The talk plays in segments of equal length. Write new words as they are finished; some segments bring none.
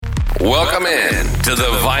Welcome in to the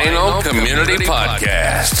Vinyl Community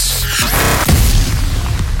Podcast.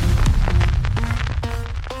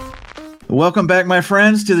 Welcome back, my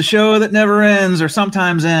friends, to the show that never ends or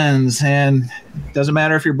sometimes ends. And it doesn't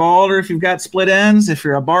matter if you're bald or if you've got split ends, if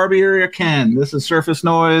you're a Barbie or a Ken. This is Surface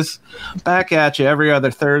Noise, back at you every other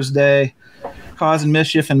Thursday, causing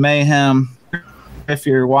mischief and mayhem. If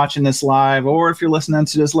you're watching this live or if you're listening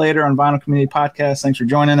to this later on Vinyl Community Podcast, thanks for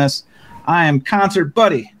joining us. I am Concert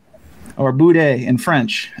Buddy, or Boudet in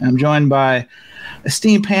French. I'm joined by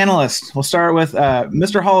esteemed panelists. We'll start with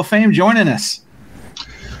Mr. Hall of Fame joining us.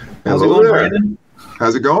 How's it going, Brandon?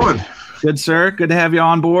 How's it going? Good, sir. Good to have you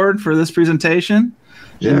on board for this presentation.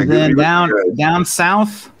 Yeah, and then down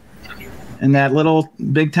south in that little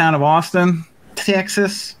big town of Austin,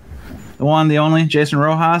 Texas, the one, the only, Jason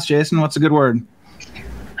Rojas. Jason, what's a good word?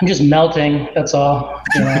 I'm just melting. That's all.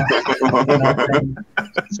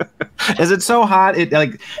 Is it so hot? It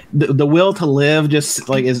like the will to live just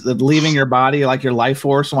like is leaving your body, like your life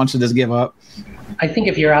force wants to just give up? I think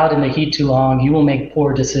if you're out in the heat too long, you will make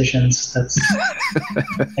poor decisions. That's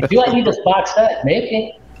like, do I need this box set?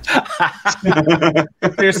 Maybe.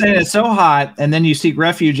 You're saying it's so hot, and then you seek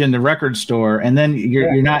refuge in the record store, and then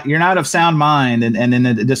you're not of sound mind, and then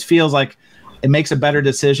it just feels like it makes a better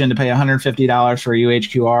decision to pay $150 for a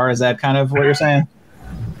UHQR. Is that kind of what you're saying?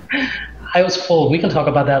 I was fooled. We can talk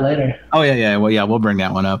about that later. Oh yeah. Well, yeah, we'll bring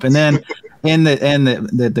that one up. And then in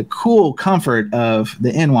the cool comfort of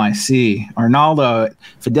the NYC, Arnaldo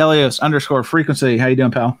Fidelios _frequency. How you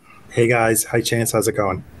doing, pal? Hey guys, hi Chance. How's it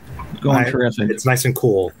going? Going terrific. It's nice and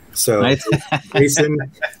cool. So nice. Jason,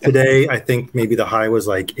 today I think maybe the high was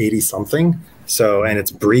like 80 something. So, and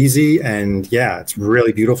it's breezy and yeah, it's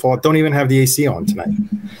really beautiful. I don't even have the AC on tonight.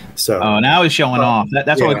 So now he's showing off.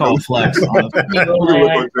 That's what we call a flex.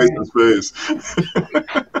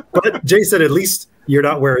 But Jason, at least you're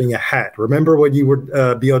not wearing a hat. Remember when you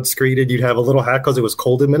would be on screen you'd have a little hat because it was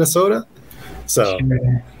cold in Minnesota? So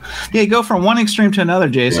yeah, you go from one extreme to another,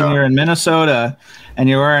 Jason. Yeah. You're in Minnesota and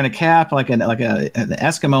you're wearing a cap like an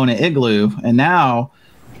Eskimo in an igloo, and now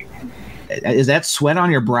is that sweat on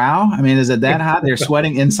your brow? I mean, is it that hot? They're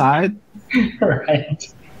sweating inside? Right.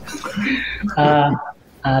 I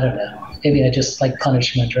don't know. Maybe I just like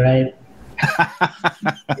punishment, right?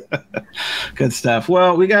 Good stuff.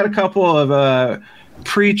 Well, we got a couple of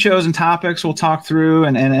pre-chosen topics we'll talk through.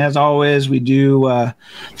 And as always, we do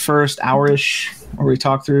first hour-ish where we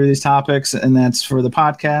talk through these topics, and that's for the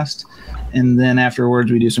podcast. And then afterwards,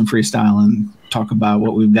 we do some freestyling, talk about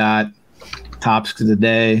what we've got, topics of the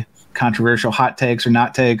day, controversial hot takes or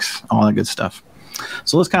not takes, all that good stuff.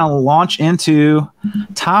 So let's kind of launch into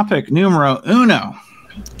topic numero uno.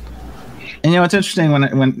 And, it's interesting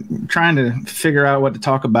when trying to figure out what to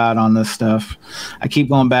talk about on this stuff, I keep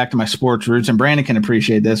going back to my sports roots, and Brandon can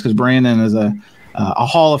appreciate this because Brandon is a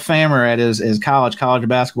Hall of Famer at his college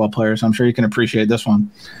basketball player, so I'm sure you can appreciate this one.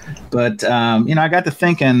 But, I got to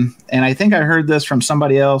thinking, and I think I heard this from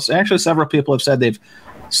somebody else. Actually, several people have said they've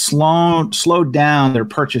slowed down their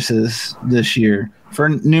purchases this year for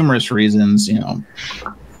numerous reasons,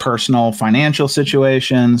 personal, financial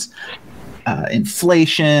situations,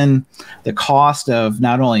 inflation, the cost of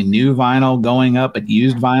not only new vinyl going up, but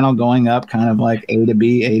used vinyl going up, kind of like A to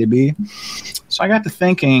B. So I got to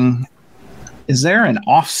thinking, is there an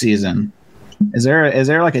off season? Is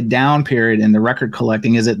there like a down period in the record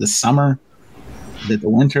collecting? Is it the summer? Is it the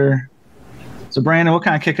winter? So Brandon, we'll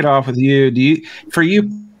kind of kick it off with you.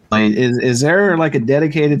 Is there like a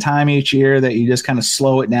dedicated time each year that you just kind of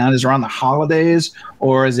slow it down? Is it around the holidays,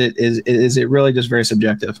 or is it really just very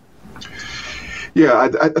subjective? Yeah,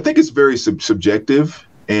 I think it's very subjective,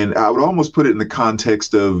 and I would almost put it in the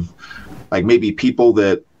context of like maybe people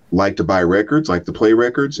that like to buy records, like to play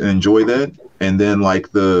records and enjoy that, and then like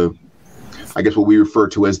I guess what we refer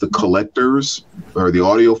to as the collectors or the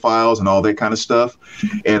audiophiles and all that kind of stuff.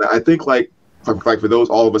 And I think like for those,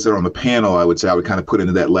 all of us that are on the panel, I would say I would kind of put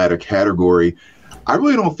into that latter category. I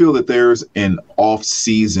really don't feel that there's an off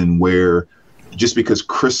season where just because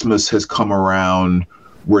Christmas has come around,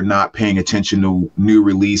 we're not paying attention to new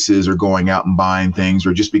releases or going out and buying things,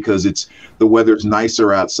 or just because the weather's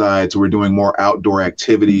nicer outside, so we're doing more outdoor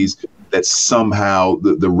activities, that somehow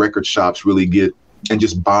the record shops really get, and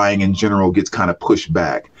just buying in general gets kind of pushed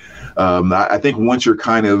back. I think once you're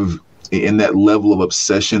kind of in that level of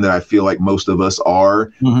obsession that I feel like most of us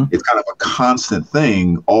are, it's kind of a constant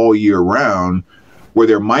thing all year round, where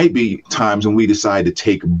there might be times when we decide to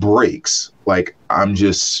take breaks. Like, I'm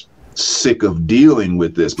just sick of dealing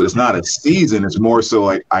with this, but it's not a season. It's more so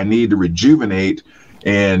like I need to rejuvenate,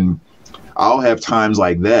 and I'll have times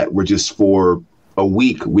like that where just for a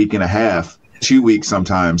week and a half, 2 weeks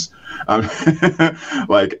sometimes.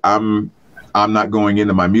 Like I'm not going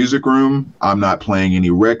into my music room. I'm not playing any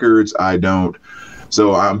records.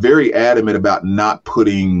 So I'm very adamant about not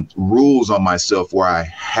putting rules on myself where I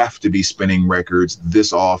have to be spinning records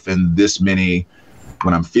this often, this many.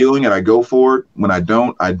 When I'm feeling it, I go for it. When I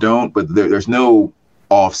don't, I don't. But there's no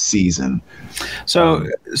off season. So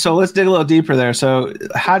let's dig a little deeper there. So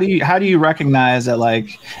how do you recognize that,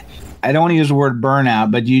 like, I don't want to use the word burnout,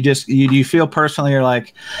 but you feel personally you're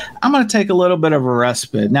like, I'm going to take a little bit of a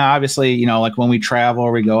respite. Now, obviously, you know, like when we travel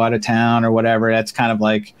or we go out of town or whatever, that's kind of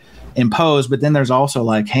like imposed. But then there's also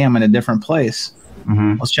like, hey, I'm in a different place.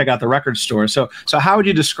 Mm-hmm. Let's check out the record store. So how would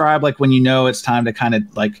you describe, like, when you know it's time to kind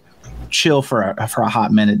of like chill for a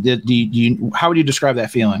hot minute? How would you describe that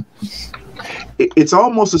feeling? It's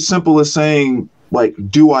almost as simple as saying, like,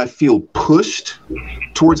 do I feel pushed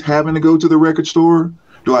towards having to go to the record store?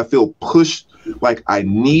 Do I feel pushed like I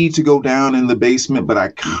need to go down in the basement, but I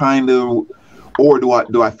kind of, or do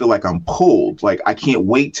I feel like I'm pulled, like I can't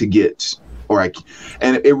wait to get,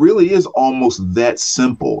 and it really is almost that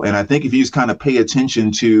simple. And I think if you just kind of pay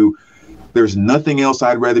attention to, there's nothing else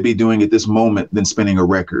I'd rather be doing at this moment than spinning a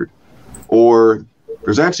record, or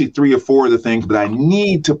there's actually 3 or 4 of the things, but I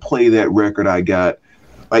need to play that record I got.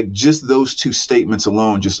 Like, just those 2 statements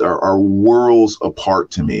alone just are worlds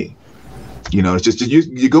apart to me. You know, it's just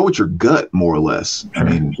you go with your gut, more or less. Sure, I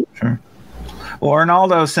mean, sure. Well,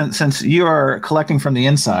 Arnaldo, since you are collecting from the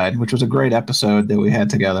inside, which was a great episode that we had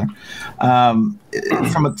together, from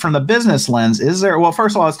the business lens, is there? Well,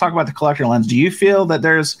 first of all, let's talk about the collector lens. Do you feel that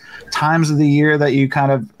there's times of the year that you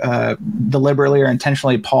kind of deliberately or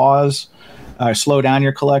intentionally pause, slow down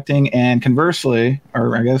your collecting, and conversely,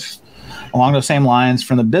 or I guess along those same lines,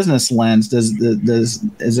 from the business lens,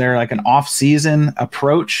 is there like an off-season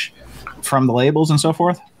approach from the labels and so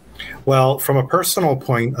forth? Well, from a personal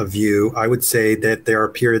point of view, I would say that there are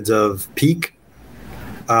periods of peak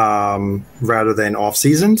rather than off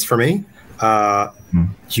seasons for me.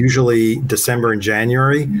 Usually December and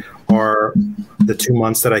January are the 2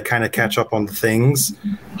 months that I kind of catch up on the things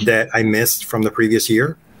that I missed from the previous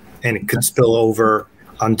year, and it could spill over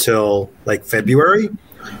until like February.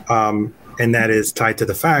 And that is tied to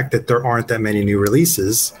the fact that there aren't that many new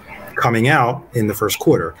releases coming out in the first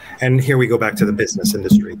quarter. And here we go back to the business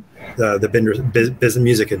industry, the business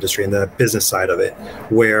music industry and the business side of it,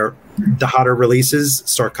 where the hotter releases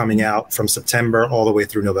start coming out from September all the way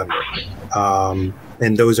through November.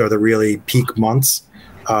 And those are the really peak months.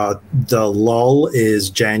 The lull is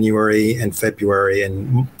January and February,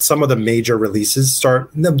 and some of the major releases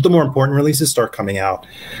the more important releases start coming out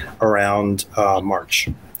around March.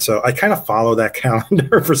 So I kind of follow that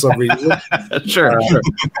calendar for some reason. Sure.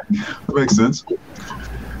 That makes sense.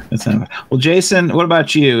 Well, Jason, what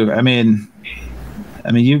about you? I mean,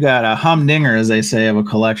 you've got a humdinger, as they say, of a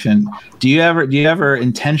collection. Do you ever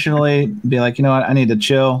intentionally be like, you know what, I need to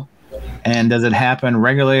chill? And does it happen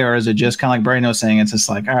regularly, or is it just kind of like Brayden was saying? It's just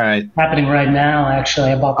like, all right, happening right now.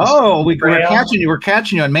 Actually, I bought this. Oh, we're catching you. We're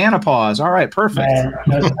catching you in menopause. All right, perfect.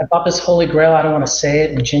 I bought this Holy Grail. I don't want to say it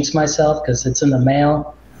and jinx myself because it's in the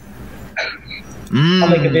mail. I'll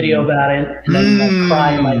make a video about it and then I'll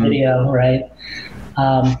cry in my video, right?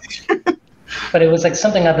 But it was like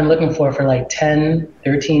something I've been looking for like 10,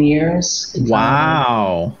 13 years.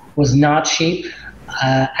 Wow. Was not cheap.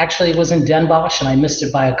 Actually, it was in Den Bosch and I missed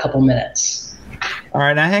it by a couple minutes. All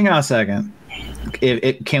right, now hang on a second.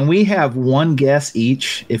 Can we have one guess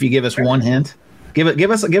each if you give us one hint?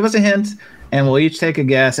 Give us a hint and we'll each take a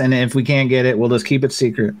guess, and if we can't get it, we'll just keep it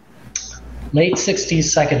secret. Late 60s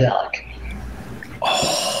psychedelic.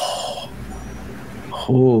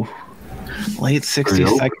 Oh, late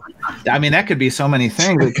 60s. I mean, that could be so many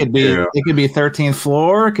things. It could be It could be 13th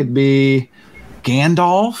Floor. It could be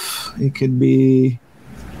Gandalf. It could be,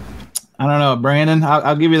 I don't know, Brandon.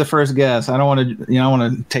 I'll give you the first guess. I don't want to. I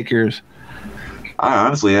want to take yours. I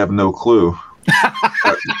honestly have no clue.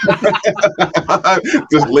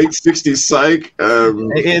 Just late 60s psych.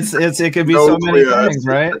 It could be so many things,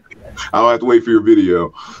 right? I'll have to wait for your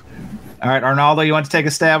video. All right, Arnaldo, you want to take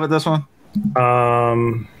a stab at this one?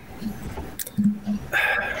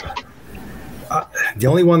 The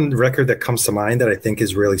only one record that comes to mind that I think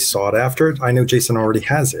is really sought after, I know Jason already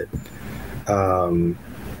has it. The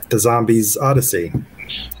Zombies Odyssey.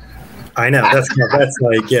 I know that's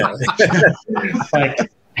like, yeah. Like,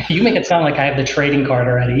 you make it sound like I have the trading card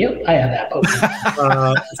already. Yep, I have that poster.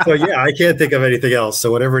 So yeah, I can't think of anything else.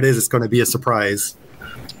 So whatever it is, it's going to be a surprise.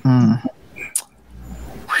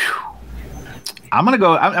 I'm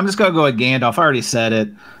just gonna go with Gandalf. I already said it.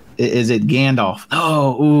 Is it Gandalf?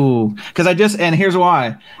 Oh, ooh. Because and here's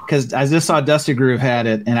why. Because I just saw Dusty Groove had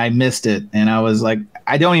it, and I missed it, and I was like,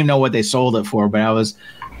 I don't even know what they sold it for, but I was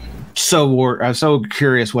so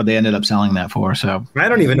curious what they ended up selling that for. So I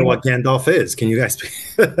don't even know what Gandalf is. Can you guys?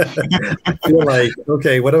 I feel like,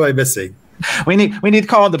 okay, what am I missing? We need to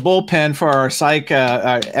call the bullpen for our psych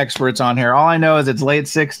experts on here. All I know is it's late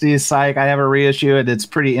 60s psych. I have a reissue and it's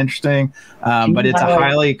pretty interesting, but it's a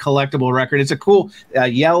highly collectible record. It's a cool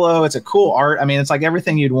yellow. It's a cool art. I mean, it's like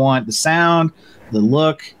everything you'd want. The sound, the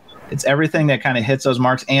look, it's everything that kind of hits those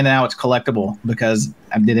marks. And now it's collectible because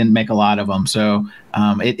I didn't make a lot of them. So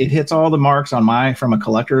it hits all the marks from a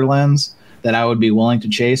collector lens that I would be willing to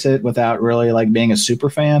chase it without really like being a super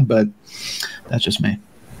fan. But that's just me.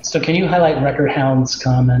 So can you highlight Record Hound's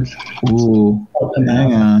comment? Ooh,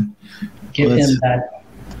 hang on. Give him that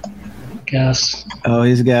guess. Oh,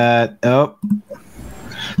 he's got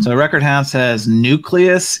So Record Hound says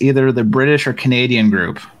Nucleus, either the British or Canadian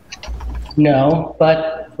group. No,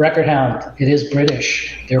 but Record Hound, it is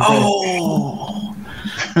British. They're British. Oh.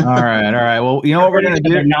 All right. Well, you know what we're gonna do?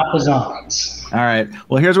 They're not Bazans. All right.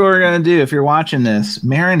 Well, here's what we're gonna do. If you're watching this,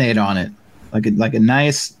 marinate on it, like a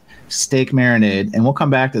nice steak marinade, and we'll come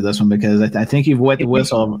back to this one because I think you've wet the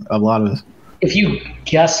whistle of a lot of us. If you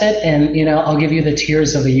guess it, and I'll give you the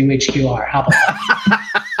tears of a UHQR. How about that?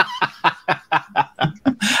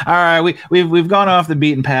 All right, we've gone off the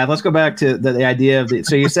beaten path. Let's go back to the idea of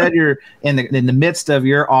so you said you're in the midst of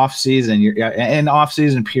your off season, you're in off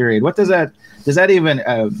season period. What does that even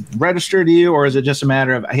register to you, or is it just a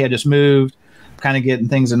matter of hey, I just moved, kind of getting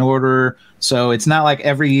things in order? So it's not like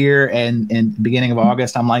every year and beginning of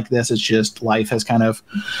August I'm like this. It's just life has kind of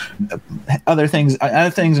other things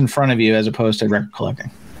in front of you as opposed to record collecting.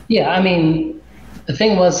 Yeah, I mean, the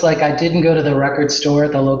thing was like I didn't go to the record store,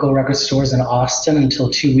 the local record stores in Austin until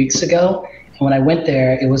 2 weeks ago. And when I went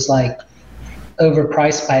there, it was like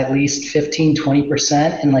overpriced by at least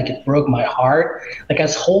 15-20%, and like it broke my heart. Like I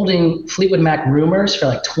was holding Fleetwood Mac Rumors for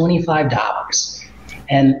like $25,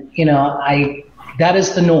 and that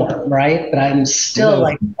is the norm, right? But I'm still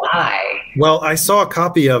like, why? Well, I saw a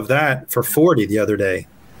copy of that for $40 the other day.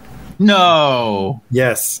 No.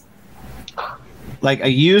 Yes. Like a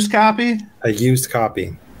used copy? A used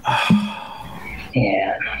copy.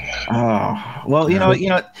 Yeah. Oh. Well,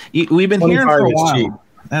 we've been hearing for a while. Cheap.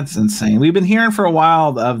 That's insane. We've been hearing for a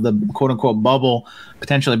while of the quote unquote bubble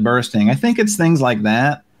potentially bursting. I think it's things like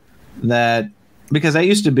that because that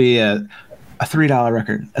used to be a $3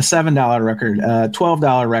 record, a $7 record, a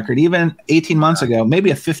 $12 record, even 18 months ago,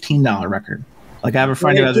 maybe a $15 record. Like I have a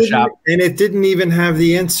friend who has a shop. And it didn't even have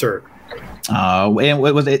the insert. And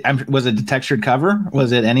was it a textured cover?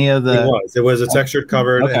 Was it any of the? It was a textured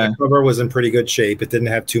cover. Okay. And the cover was in pretty good shape. It didn't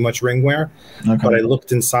have too much ring wear. Okay. But I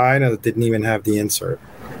looked inside and it didn't even have the insert.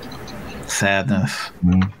 Sadness.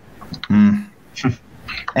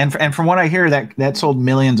 And from what I hear, that sold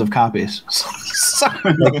millions of copies.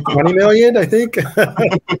 Like 20 million, I think.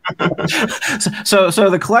 so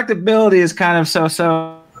the collectability is kind of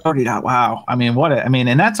so. Wow. I mean,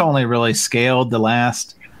 and that's only really scaled the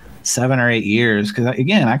last 7 or 8 years. Because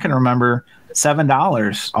again, I can remember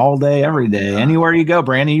 $7 all day, every day, anywhere you go.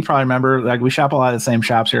 Brandon, you probably remember. Like we shop a lot of the same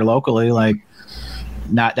shops here locally. Like.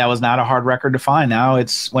 That was not a hard record to find. Now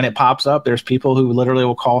it's when it pops up, there's people who literally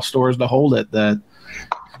will call stores to hold it.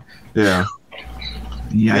 Yeah,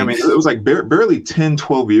 I mean, it was like barely 10,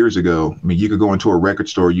 12 years ago. I mean, you could go into a record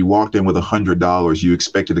store, you walked in with $100, you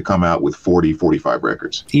expected to come out with 40, 45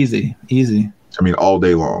 records. Easy. I mean, all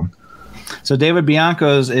day long. So David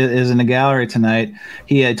Bianco's is in the gallery tonight.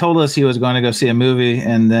 He had told us he was going to go see a movie,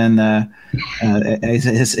 and then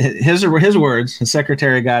his words, his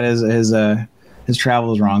secretary got his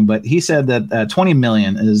travel is wrong, but he said that 20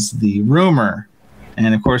 million is the rumor,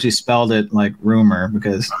 and of course he spelled it like rumor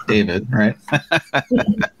because David, right?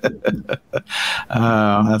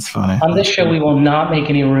 Oh, that's funny. On this show, we will not make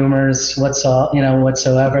any rumors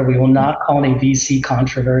whatsoever. We will not call any VC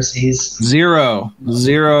controversies. Zero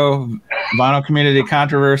vinyl community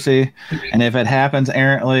controversy, and if it happens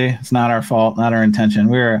errantly, it's not our fault, not our intention.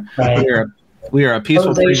 We are a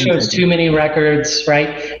peaceful. Jose shows too many records,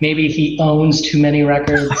 right? Maybe he owns too many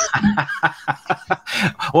records.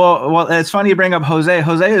 Well, it's funny you bring up Jose.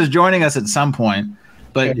 Jose is joining us at some point,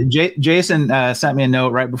 but Jason sent me a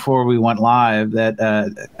note right before we went live that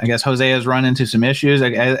I guess Jose has run into some issues.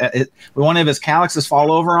 One of his calyxes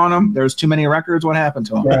fall over on him. There's too many records. What happened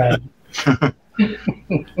to him? Right.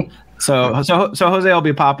 So Jose will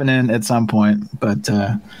be popping in at some point, but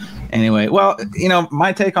anyway, well,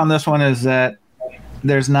 my take on this one is that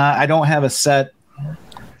I don't have a set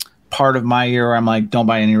part of my year where I'm like, don't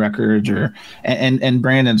buy any records, or and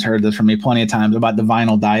Brandon's heard this from me plenty of times about the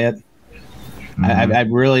vinyl diet. Mm-hmm. I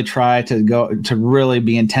really try to really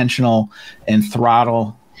be intentional and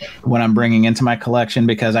throttle what I'm bringing into my collection,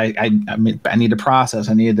 because I need to process.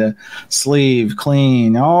 I need to sleeve,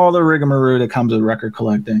 clean, all the rigmarole that comes with record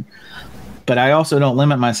collecting. But I also don't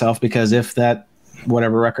limit myself, because if that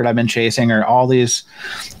whatever record I've been chasing or all these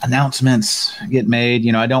announcements get made,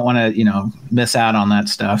 I don't want to, miss out on that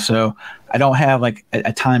stuff. So I don't have like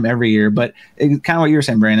a time every year, but kind of what you're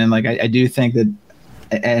saying, Brandon, like I do think that,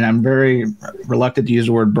 and I'm very reluctant to use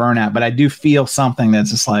the word burnout, but I do feel something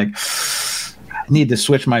that's just like, I need to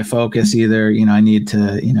switch my focus. Either, I need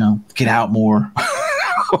to, get out more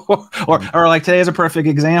or like today is a perfect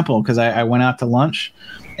example, because I went out to lunch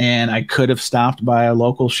and I could have stopped by a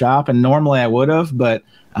local shop, and normally I would have, but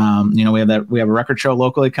we have a record show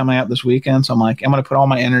locally coming up this weekend. So I'm like, I'm going to put all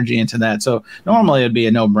my energy into that. So normally it'd be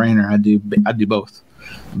a no brainer. I'd do both,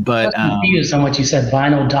 but I'm confused on what you said.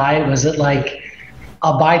 Vinyl diet. Was it like,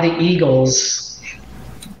 I'll buy the Eagles,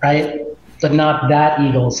 right? But not that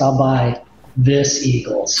Eagles. I'll buy this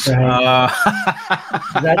Eagles, right?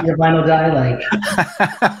 Is that your vinyl diet?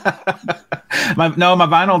 My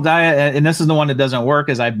vinyl diet, and this is the one that doesn't work,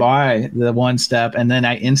 is I buy the one step and then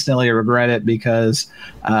I instantly regret it, because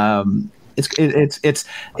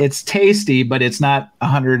it's tasty, but it's not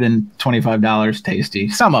 $125 tasty.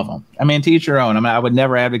 Some of them. I mean, to each your own. I mean, I would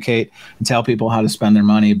never advocate and tell people how to spend their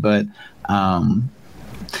money, but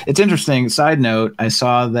it's interesting. Side note: I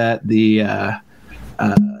saw that the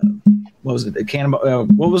what was it? The Cannonball.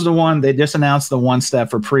 What was the one they just announced? The one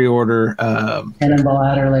step for pre-order. Cannonball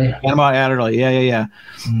Adderley. Cannonball Adderley. Yeah.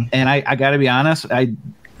 Mm-hmm. And I got to be honest. I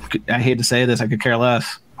hate to say this. I could care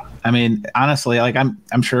less. I mean, honestly, like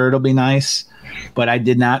I'm sure it'll be nice, but I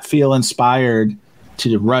did not feel inspired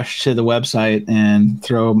to rush to the website and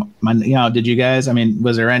throw my. Did you guys? I mean,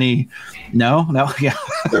 was there any? No. Yeah.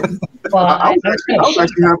 Well, I was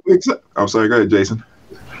actually halfway excited. I'm sorry. Go ahead, Jason.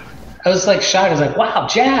 I was like shocked. I was like, "Wow,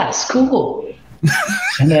 jazz, cool!"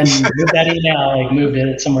 And then with that email, moved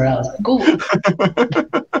it somewhere else. Cool.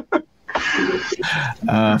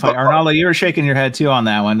 Arnaldo, you were shaking your head too on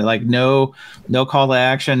that one. Like, no call to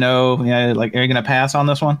action. No, like, are you gonna pass on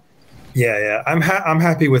this one? Yeah. I'm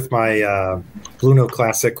happy with my Blue Note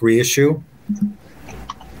Classic reissue.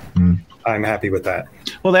 I'm happy with that.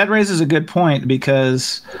 Well, that raises a good point,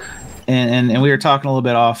 because, and we were talking a little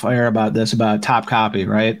bit off air about this, about top copy,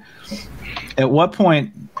 right? At what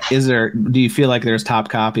point do you feel like there's top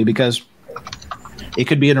copy? Because it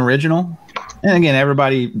could be an original, and again,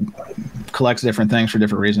 everybody collects different things for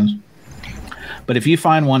different reasons. But if you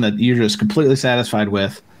find one that you're just completely satisfied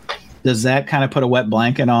with, does that kind of put a wet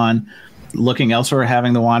blanket on looking elsewhere,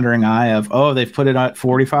 having the wandering eye of, oh, they've put it at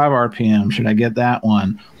 45 RPM. Should I get that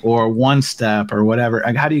one? Or one step or whatever?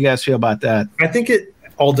 How do you guys feel about that? I think it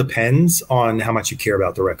all depends on how much you care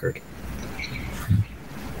about the record.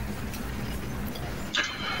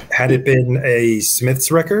 Had it been a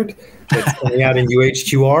Smith's record that's coming out in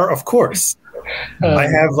UHQR, of course. I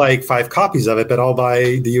have like 5 copies of it, but I'll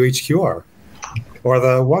buy the UHQR or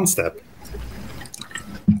the one step.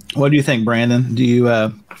 What do you think, Brandon? Do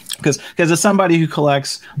you because as somebody who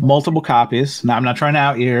collects multiple copies, now I'm not trying to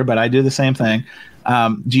out you, but I do the same thing.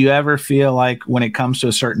 Do you ever feel like when it comes to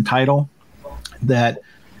a certain title that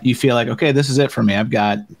you feel like, okay, this is it for me? I've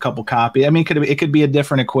got a couple copies. I mean, it could be a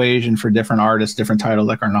different equation for different artists, different titles,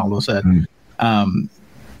 like Arnaldo said.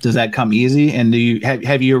 Does that come easy? And do you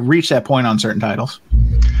have you reached that point on certain titles?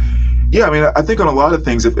 Yeah, I mean, I think on a lot of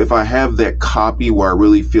things, if I have that copy where I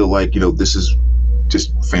really feel like, this is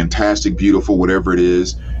just fantastic, beautiful, whatever it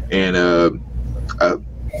is, and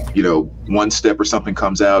one step or something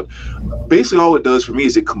comes out, basically all it does for me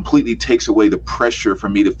is it completely takes away the pressure for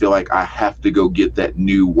me to feel like I have to go get that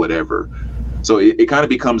new whatever. So it kind of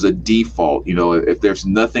becomes a default, if there's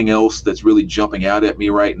nothing else that's really jumping out at me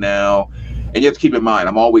right now. And you have to keep in mind,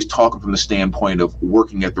 I'm always talking from the standpoint of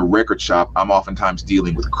working at the record shop. I'm oftentimes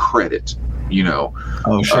dealing with credit,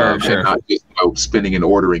 Oh, sure. And not just spending and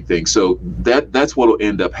ordering things. So that's what will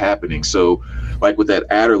end up happening. So like with that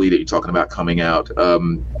Adderley that you're talking about coming out,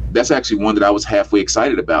 that's actually one that I was halfway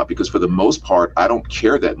excited about, because for the most part, I don't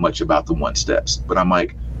care that much about the one steps, but I'm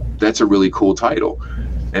like, that's a really cool title.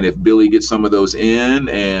 And if Billy gets some of those in,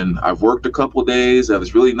 and I've worked a couple days,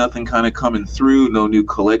 there's really nothing kind of coming through, no new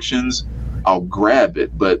collections, I'll grab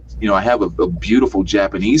it. But, I have a beautiful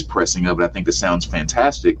Japanese pressing of it. I think it sounds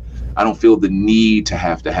fantastic. I don't feel the need to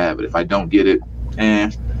have it. If I don't get it,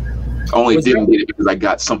 only didn't get it because I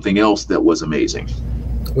got something else that was amazing.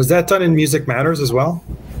 Was that done in Music Matters as well?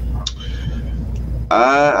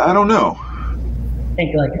 I don't know.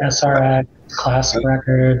 think like SRX, Classic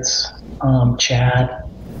Records, Chad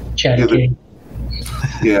King.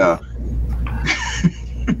 Yeah.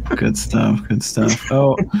 Good stuff. Good stuff.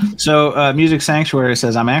 Oh, so Music Sanctuary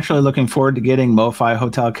says, I'm actually looking forward to getting MoFi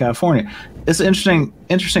Hotel California. It's an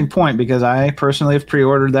interesting point because I personally have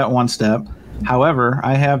pre-ordered that one step. However,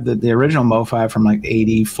 I have the original MoFi from like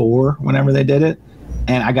 84 whenever they did it.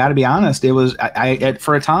 And I got to be honest, it was,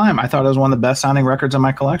 for a time, I thought it was one of the best sounding records in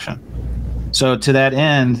my collection. So to that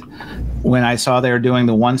end, when I saw they were doing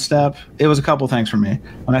the one step, it was a couple things for me.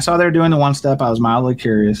 When I saw they were doing the one step, I was mildly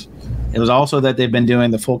curious. It was also that they've been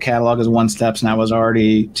doing the full catalog as one steps, and I was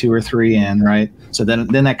already 2 or 3 in, right? So then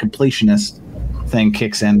that completionist thing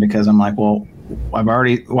kicks in because I'm like, well,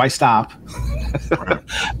 why stop?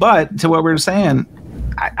 But to what we were saying,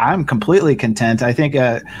 I'm completely content. I think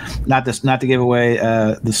not to give away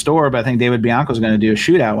the store, but I think David Bianco is going to do a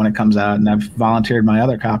shootout when it comes out, and I've volunteered my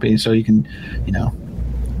other copy so he can,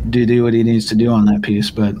 do what he needs to do on that piece.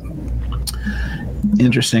 But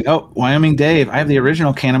interesting. Oh, Wyoming Dave, I have the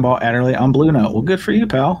original Cannonball Adderley on Blue Note. Well, good for you,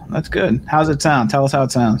 pal. That's good. How's it sound? Tell us how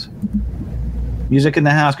it sounds. Music in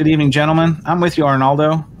the house. Good evening, gentlemen. I'm with you,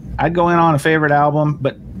 Arnaldo. I'd go in on a favorite album,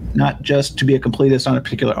 but not just to be a completist on a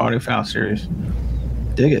particular audiophile series.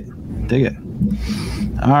 Dig it.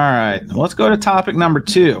 All right. Let's go to topic number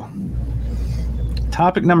 2.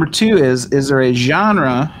 Topic number 2 is there a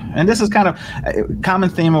genre, and this is kind of a common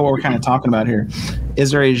theme of what we're kind of talking about here.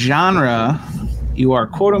 Is there a genre you are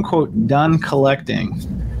quote unquote done collecting?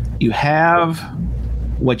 You have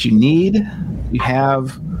what you need, you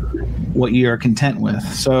have what you're content with.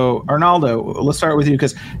 So Arnaldo, let's start with you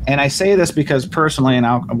and I say this because personally,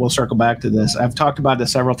 and we'll circle back to this. I've talked about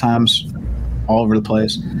this several times all over the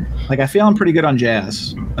place. Like I feel I'm pretty good on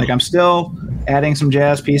jazz. Like I'm still adding some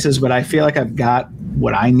jazz pieces, but I feel like I've got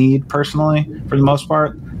what I need personally for the most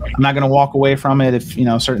part. I'm not going to walk away from it if,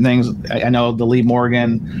 certain things. I know the Lee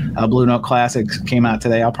Morgan Blue Note Classics came out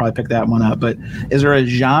today. I'll probably pick that one up. But is there a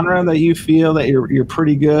genre that you feel that you're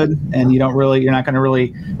pretty good and you're not going to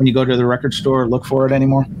really, when you go to the record store, look for it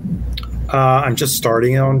anymore? I'm just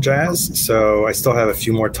starting on jazz, so I still have a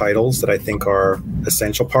few more titles that I think are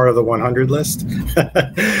essential part of the 100 list.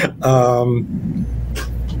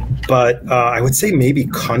 But I would say maybe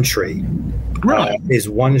country is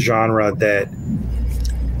one genre that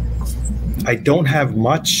I don't have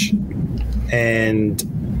much, and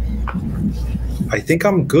I think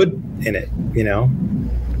I'm good in it,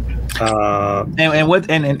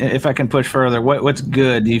 And if I can push further, what's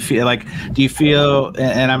good? Do you feel,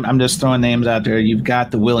 and I'm just throwing names out there, you've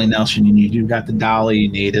got the Willie Nelson you need, you've got the Dolly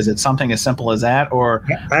you need. Is it something as simple as that, or?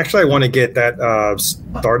 Actually, I want to get that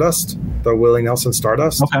Stardust, the Willie Nelson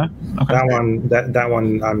Stardust. Okay. That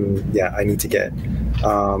one, I need to get.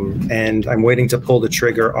 And I'm waiting to pull the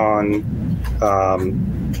trigger on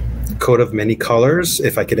Coat of Many Colors.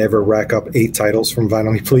 If I could ever rack up 8 titles from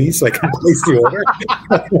Vinyl Me Please, I can place the order.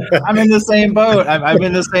 I'm in the same boat. I'm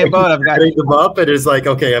in the same boat. I've got them up, and it's like,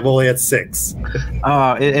 okay, I'm only at 6.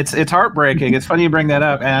 It's heartbreaking. It's funny you bring that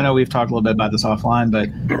up, and I know we've talked a little bit about this offline, but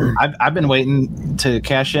I've been waiting to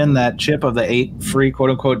cash in that chip of the 8 free quote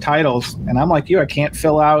unquote titles, and I'm like you, I can't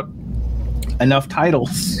fill out enough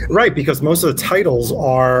titles. Right, because most of the titles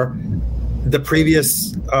are the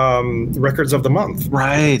previous records of the month.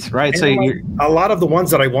 Right. And so a lot of the ones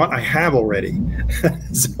that I want, I have already.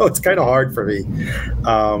 So it's kind of hard for me.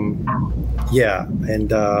 And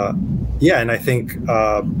I think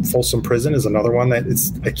Folsom Prison is another one that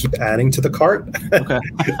I keep adding to the cart. Okay.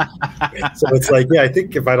 So it's like, I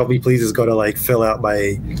think if Vinyl Me Please is going to like fill out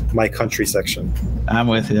my country section. I'm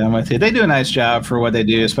with you. They do a nice job for what they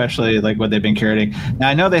do, especially like what they've been curating. Now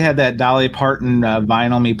I know they had that Dolly Parton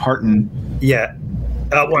Vinyl Me Parton. Yeah.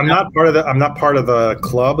 I'm not part of the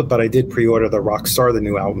club, but I did pre-order the Rockstar, the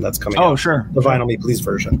new album that's coming out. Oh, sure. The Vinyl Me Please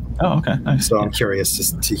version. Oh, okay. Nice. So I'm curious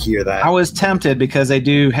just to hear that. I was tempted because they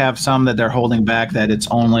do have some that they're holding back that it's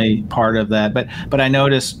only part of that. But I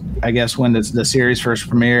noticed, I guess, when the series first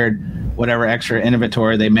premiered, whatever extra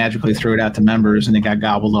inventory, they magically threw it out to members and it got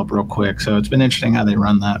gobbled up real quick. So it's been interesting how they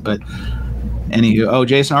run that. But anywho,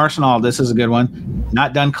 Jason Arsenal, this is a good one.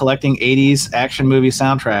 Not done collecting 80s action movie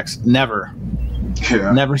soundtracks. Never.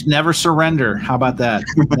 Yeah. Never surrender. How about that?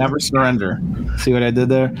 Never surrender. See what I did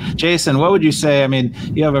there? Jason, what would you say? I mean,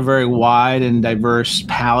 you have a very wide and diverse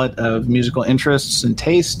palette of musical interests and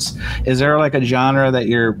tastes. Is there like a genre that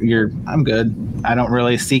I'm good. I don't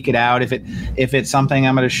really seek it out. If it's something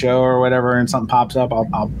I'm at a show or whatever and something pops up,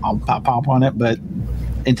 I'll pop on it, but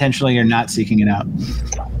intentionally you're not seeking it out.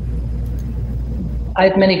 I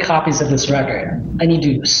have many copies of this record. I need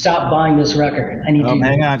to stop buying this record. I need to.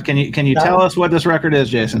 Hang on. Can you tell us what this record is,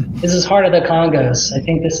 Jason? This is Heart of the Congos. I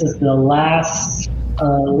think this is the last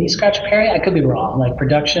Lee Scratch Perry. I could be wrong. Like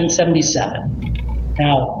production 77.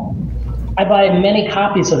 Now, I buy many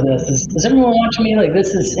copies of this. Is everyone watching me? Like,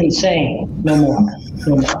 this is insane. No more.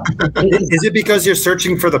 Is it because you're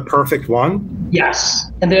searching for the perfect one? Yes.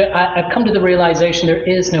 And I've come to the realization there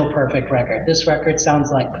is no perfect record. This record sounds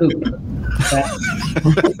like poop. That's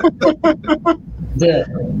it.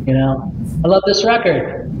 I love this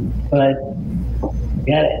record, but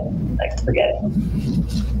forget it. Forget it.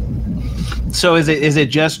 So is it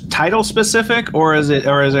just title specific, or is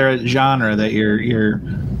there a genre that you're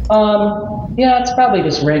Yeah, it's probably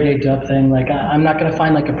just reggae dub thing. Like I'm not gonna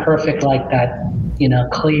find like a perfect like that,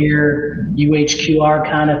 clear UHQR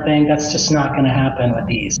kind of thing. That's just not gonna happen with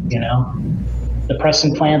these. The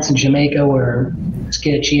pressing plants in Jamaica were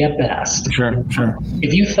sketchy at best. Sure.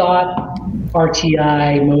 If you thought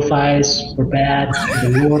RTI, MoFis were bad,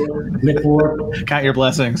 lip warp, count your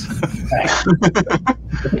blessings.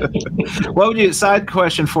 What would you? Side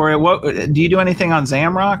question for you. What do you do anything on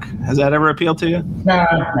Zamrock? Has that ever appealed to you? No.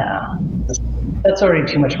 That's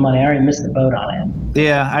already too much money. I already missed the boat on it.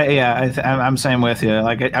 Yeah, I'm same with you.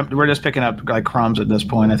 Like we're just picking up like crumbs at this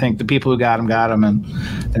point. I think the people who got them, and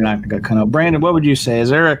they're not going to come up. Brandon, what would you say? Is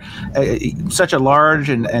there such a large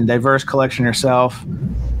and diverse collection yourself?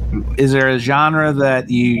 Is there a genre that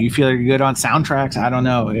you feel you're good on? Soundtracks? I don't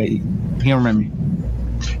know. Humor me.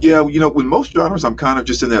 Yeah, with most genres, I'm kind of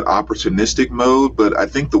just in that opportunistic mode. But I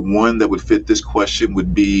think the one that would fit this question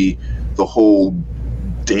would be the whole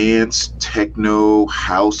dance, techno,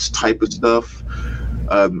 house type of stuff.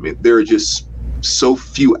 There are just so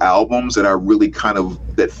few albums that I really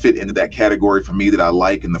that fit into that category for me that I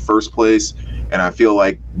like in the first place, and I feel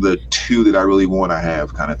like the two that I really want, I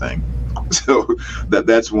have, kind of thing. So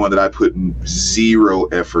that's one that I put zero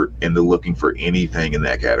effort into looking for anything in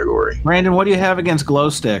that category. Brandon, what do you have against glow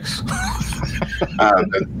sticks?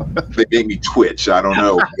 They make me twitch. I don't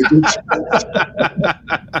know.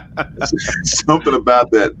 Something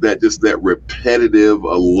about that repetitive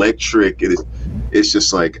electric. It's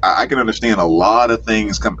just like I can understand a lot of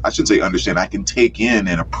things. I shouldn't say understand. I can take in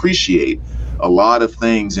and appreciate a lot of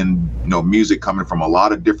things in music coming from a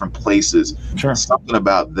lot of different places. Sure. Something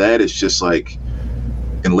about that is just like,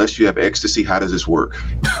 unless you have ecstasy, how does this work?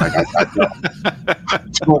 Like, I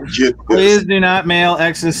don't get this. Please do not mail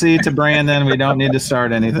ecstasy to Brandon. We don't need to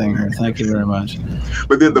start anything here. Thank you very much.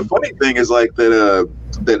 But then the funny thing is like that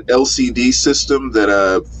LCD system, that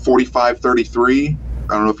 4533.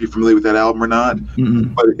 I don't know if you're familiar with that album or not,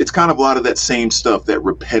 but it's kind of a lot of that same stuff, that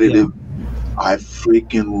repetitive. Yeah. I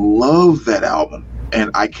freaking love that album,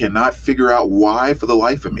 and I cannot figure out why for the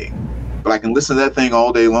life of me. But I can listen to that thing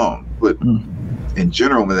all day long. But in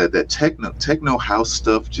general, that techno house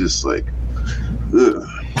stuff, just like, ugh.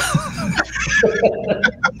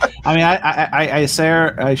 I mean, I share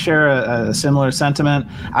a similar sentiment.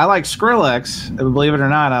 I like Skrillex, believe it or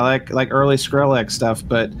not. I like early Skrillex stuff,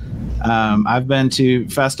 but I've been to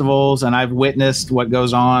festivals and I've witnessed what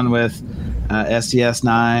goes on with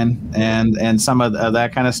SDS9 and some of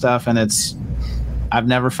that kind of stuff, and I've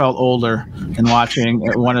never felt older than watching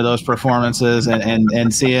one of those performances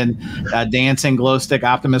and seeing dancing glow stick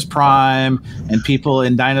Optimus Prime and people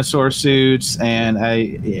in dinosaur suits, and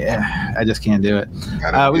I just can't do it.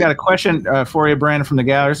 We got a question for you, Brandon, from the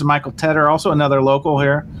gallery. This is Michael Tedder, also another local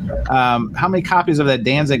here. How many copies of that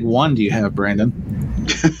Danzig 1 do you have, Brandon?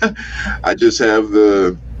 I just have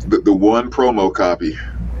the one promo copy.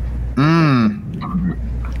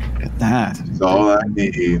 Get that. That's all I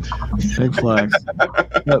need. Big flex.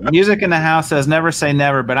 Music in the House says never say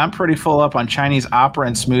never, but I'm pretty full up on Chinese opera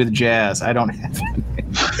and smooth jazz. I don't have any.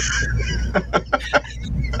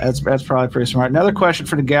 That's probably pretty smart. Another question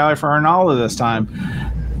for the gallery for Arnaldo this time.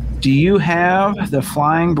 Do you have the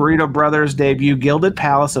Flying Burrito Brothers debut Gilded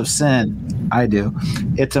Palace of Sin? I do.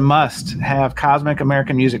 It's a must-have Cosmic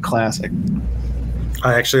American Music classic.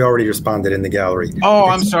 I actually already responded in the gallery. Oh,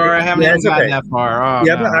 I'm sorry. I haven't even gotten that far. Oh,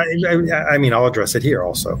 yeah, no. but I mean, I'll address it here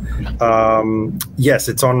also. Yes,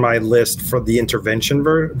 it's on my list for the intervention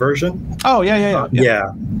version. Oh, yeah.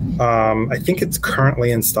 I think it's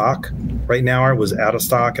currently in stock. Right now, I was out of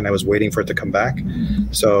stock, and I was waiting for it to come back.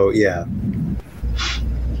 So, yeah.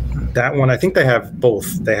 That one, I think they have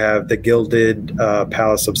both. They have the Gilded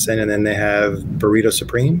Palace of Sin, and then they have Burrito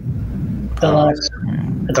Supreme. Deluxe.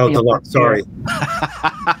 Deluxe. Sorry.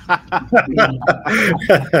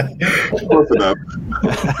 Close enough.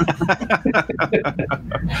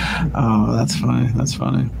 Oh, that's funny. That's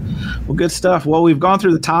funny. Well, good stuff. Well, we've gone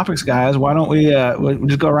through the topics, guys. Why don't we we'll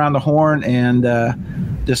just go around the horn and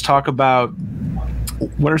just talk about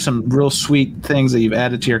what are some real sweet things that you've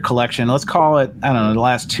added to your collection? Let's call it, I don't know, the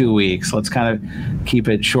last 2 weeks. Let's kind of keep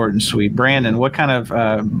it short and sweet. Brandon, what kind of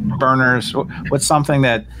burners, what's something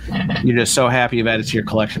that you're just so happy you've added to your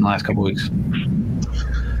collection the last couple of weeks?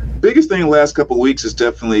 Biggest thing the last couple of weeks is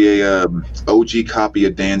definitely a OG copy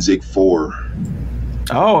of Danzig 4.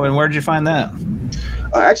 Oh, and where'd you find that?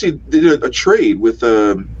 I actually did a trade with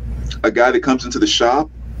a guy that comes into the shop.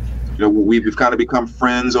 You know, we've kind of become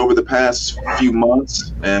friends over the past few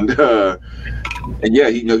months, and yeah,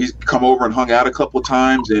 he's come over and hung out a couple of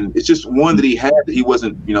times, and it's just one that he had that he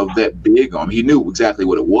wasn't, that big on. He knew exactly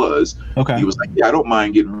what it was. Okay. He was like, yeah, I don't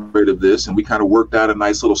mind getting rid of this, and we kind of worked out a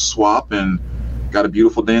nice little swap and got a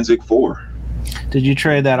beautiful Danzig 4. Did you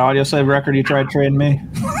trade that Audio Slave record you tried trading me?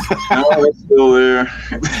 No, it's still there.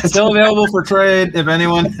 Still available for trade if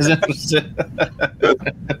anyone is interested.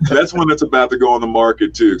 That's one that's about to go on the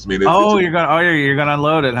market too. I mean, you're gonna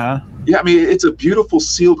unload it, huh? Yeah, I mean, it's a beautiful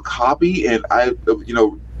sealed copy, and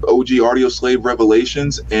OG Audio Slave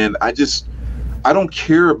Revelations, and I don't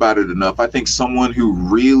care about it enough. I think someone who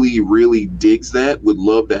really, really digs that would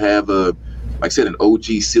love to have like I said, an OG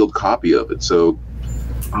sealed copy of it. So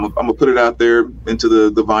I'm gonna put it out there into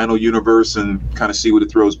the vinyl universe and kind of see what it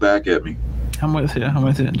throws back at me. I'm with you.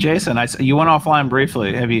 Jason, you went offline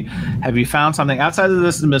briefly. Have you found something outside of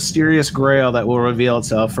this mysterious grail that will reveal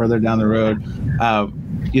itself further down the road?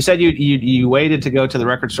 You said you waited to go to the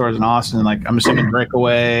record stores in Austin, like I'm assuming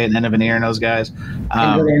Breakaway and End of an Ear and those guys. Didn't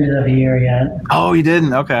go to the end of the year yet. Oh, you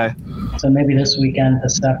didn't? Okay. So maybe this weekend, the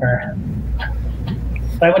stepper.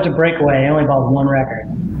 But I went to Breakaway. I only bought one record.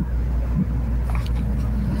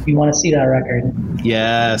 You want to see that record?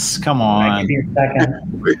 Yes, come on. I give you a second.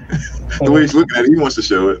 The way he's looking at it, he wants to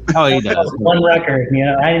show it. Oh, he does. One record,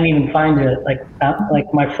 I didn't even find it. Like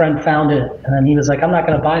my friend found it, and then he was like, "I'm not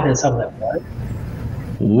going to buy this." I was like, "What?"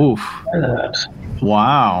 Oof.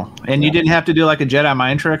 Wow. And you didn't have to do like a Jedi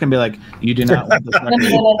mind trick and be like, "You do not want this record."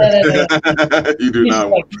 You do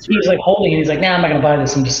not. He's like holding it. He's like, "Nah, I'm not going to buy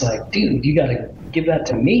this." I'm just like, "Dude, you got to give that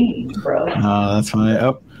to me, bro." Oh, that's funny.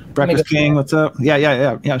 Oh. Breakfast King, what's up?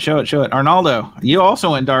 Yeah. Show it. Arnaldo, you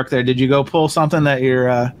also went dark there. Did you go pull something that you're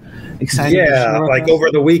excited? Yeah, like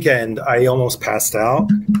over the weekend, I almost passed out,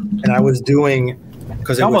 and I was doing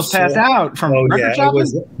because it almost passed out from record shopping.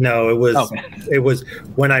 It was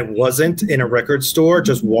when I wasn't in a record store,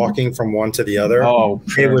 just walking from one to the other. Oh,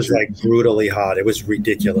 it was like brutally hot. It was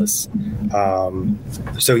ridiculous.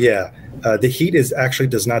 So yeah. The heat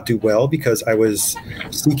does not do well because I was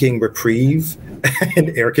seeking reprieve and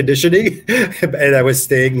air conditioning, and I was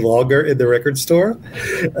staying longer in the record store.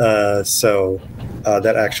 So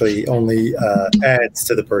that actually only adds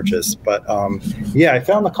to the purchase. But I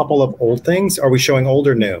found a couple of old things. Are we showing old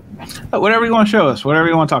or new? Whatever you want to show us. Whatever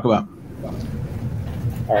you want to talk about.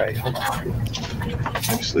 All right. Hold on.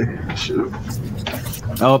 Actually, I should have.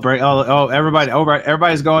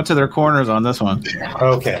 Everybody's going to their corners on this one.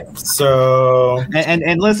 Okay, so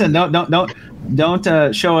and listen,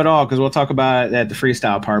 don't show it all because we'll talk about it at the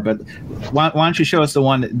freestyle part. But why don't you show us the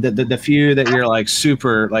one, the few that you're like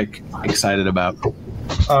super like excited about?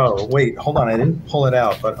 Oh wait, hold on, I didn't pull it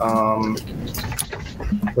out, but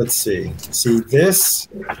let's see. See this,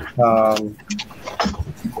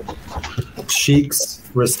 Chic's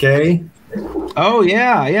Risque. Oh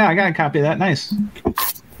yeah, I got a copy of that. Nice.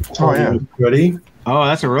 Oh yeah, ready? Oh,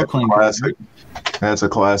 that's a real clean classic. That's a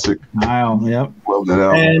classic. Wow. Yep. Love that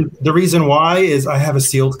album. And the reason why is I have a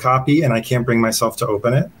sealed copy and I can't bring myself to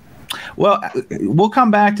open it. Well, we'll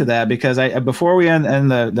come back to that because before we end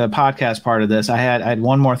the podcast part of this, I had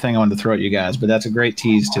one more thing I wanted to throw at you guys, but that's a great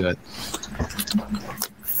tease to it.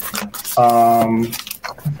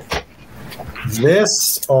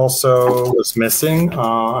 This also was missing.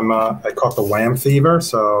 I caught the Wham fever,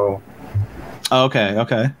 so.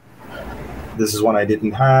 Okay. This is one I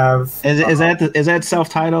didn't have. Is that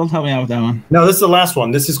self-titled? Help me out with that one. No, this is the last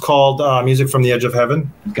one. This is called Music from the Edge of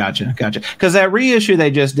Heaven. Gotcha. Because that reissue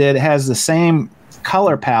they just did has the same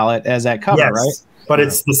color palette as that cover, yes, right? But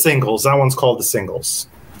it's the singles. That one's called the singles.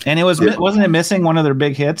 And wasn't it missing one of their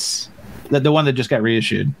big hits? The one that just got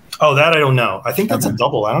reissued. Oh, that I don't know. I think that's a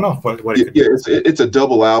double. I don't know what it could be. It's a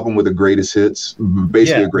double album with the greatest hits,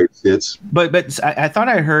 basically a greatest hits. But I thought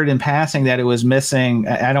I heard in passing that it was missing.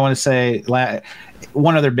 I don't want to say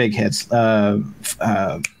one of their big hits. Not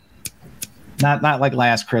like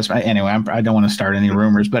Last Christmas. Anyway, I don't want to start any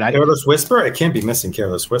rumors. But Careless Whisper. It can't be missing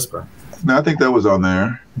Careless Whisper. No, I think that was on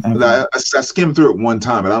there. Okay. I skimmed through it one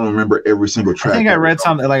time, but I don't remember every single track. I think I read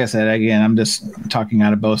something. Like I said, again, I'm just talking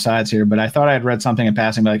out of both sides here, but I thought I had read something in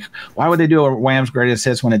passing, like, why would they do a Wham's greatest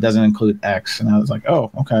hits when it doesn't include X? And I was like,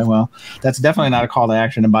 oh, okay, well, that's definitely not a call to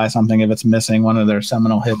action to buy something if it's missing one of their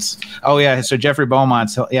seminal hits. Oh yeah, so Jeffrey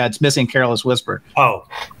Beaumont, it's missing Careless Whisper. Oh,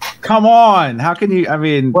 come on, how can you? I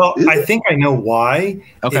mean, well, I think I know why.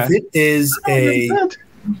 Okay.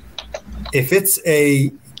 If it's a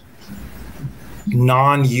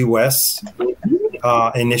non-US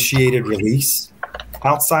initiated release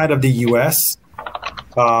outside of the US,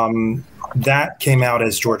 that came out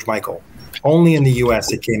as George Michael. Only in the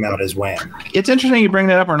US it came out as Wham. It's interesting you bring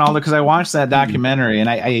that up, Ronaldo, because I watched that documentary, and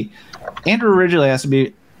I Andrew originally has to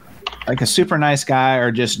be like a super nice guy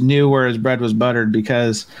or just knew where his bread was buttered,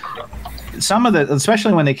 because some of the,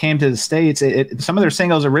 especially when they came to the States, some of their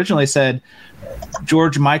singles originally said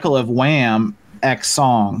George Michael of Wham X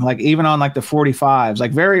song, like even on like the 45s,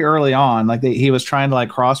 like very early on, like he was trying to like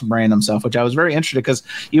cross brand himself, which I was very interested, because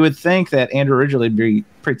you would think that Andrew originally would be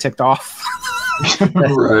pretty ticked off.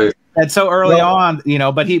 Right. And so early on,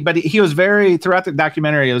 but he was very, throughout the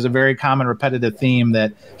documentary, it was a very common repetitive theme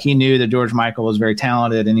that he knew that George Michael was very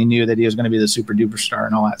talented, and he knew that he was going to be the super duper star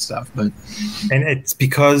and all that stuff. And it's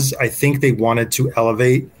because I think they wanted to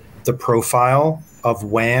elevate the profile of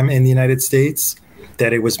Wham in the United States,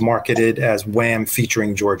 that it was marketed as Wham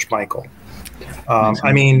featuring George Michael.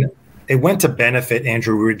 I mean, it went to benefit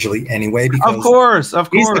Andrew Ridgeley anyway, because of course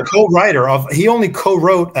he's the co-writer he only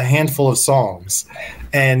co-wrote a handful of songs,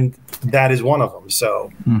 and that is one of them.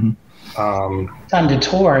 So time to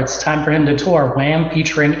tour. It's time for him to tour. Wham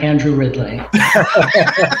featuring Andrew Ridley.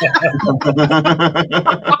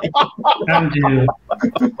 Time to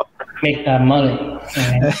make that money.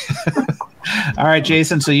 All right,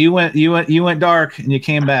 Jason. So you went dark and you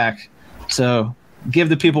came back. So give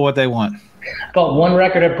the people what they want. But one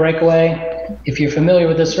record at Breakaway. If you're familiar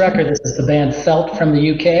with this record, this is the band Felt from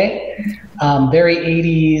the UK. Very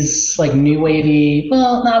 80s, like new wavy.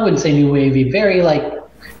 Well, no, I wouldn't say new wavy. Very like,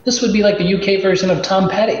 this would be like the UK version of Tom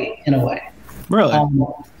Petty in a way. Really?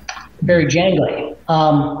 Very jangly.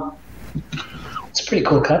 It's a pretty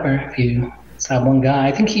cool cover. It's that one guy.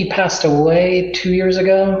 I think he passed away 2 years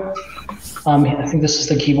ago. I think this is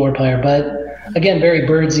the keyboard player, but again, very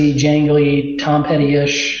birdsy, jangly, Tom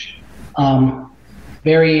Petty-ish.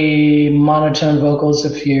 Very monotone vocals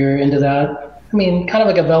if you're into that. I mean, kind of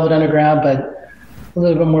like a Velvet Underground, but a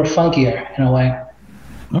little bit more funkier in a way.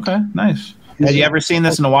 Okay, nice. Had you ever seen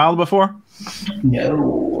this in the wild before?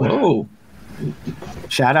 No. Oh.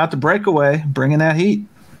 Shout out to Breakaway, bringing that heat.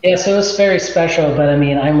 Yeah, so it was very special, but I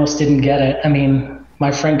mean, I almost didn't get it. I mean,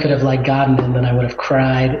 my friend could have like gotten it, and then I would have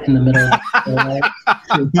cried in the middle of the night.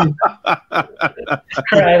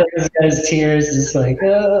 Cried at this guy's tears. It's like,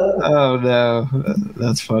 oh no,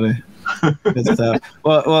 that's funny. Good stuff.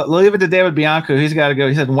 Well, leave it to David Bianco. He's got to go.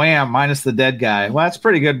 He said Wham minus the dead guy. Well, that's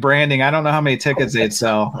pretty good branding. I don't know how many tickets they'd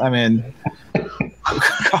sell. I mean,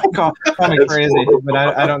 call me crazy, but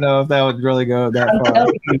I don't know if that would really go that far.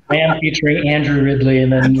 Wham featuring Andrew Ridley,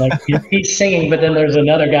 and then like he's singing, but then there's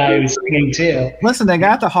another guy who's singing too. Listen, they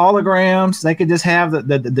got the holograms. They could just have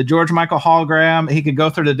the George Michael hologram. He could go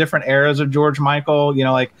through the different eras of George Michael,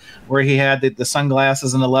 like where he had the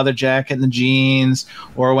sunglasses and the leather jacket and the jeans,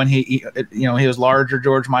 or when he was larger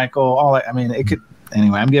George Michael. All that. I mean, it could.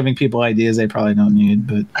 Anyway, I'm giving people ideas they probably don't need,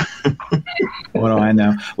 but what do I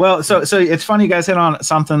know? Well, so it's funny you guys hit on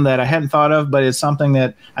something that I hadn't thought of, but it's something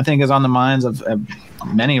that I think is on the minds of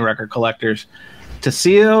many record collectors. To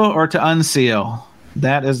seal or to unseal?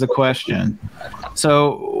 That is the question.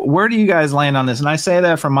 So where do you guys land on this? And I say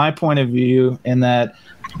that from my point of view, in that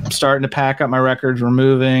I'm starting to pack up my records,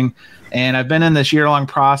 removing, and I've been in this year-long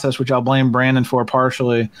process, which I'll blame Brandon for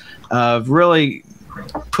partially, of really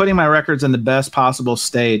putting my records in the best possible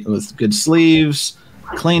state with good sleeves,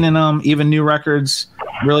 cleaning them, even new records,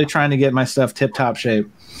 really trying to get my stuff tip-top shape.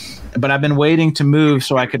 But I've been waiting to move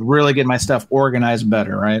so I could really get my stuff organized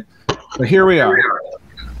better, right? But here we are.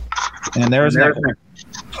 And there's nothing.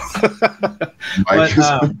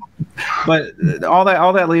 But all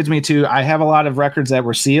that leads me to, I have a lot of records that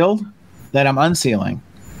were sealed that I'm unsealing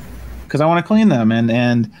because I want to clean them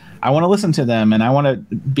and I want to listen to them, and I want to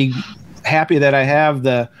be happy that I have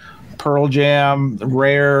the Pearl Jam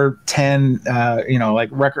Rare 10 like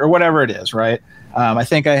record or whatever it is, right? I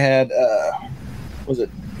think I had was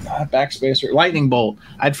it Backspace or Lightning Bolt.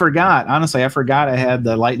 I forgot I had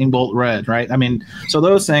the Lightning Bolt Red, right? I mean, so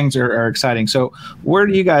those things are exciting. So where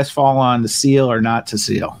do you guys fall on to seal or not to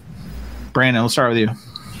seal? Brandon, we'll start with you.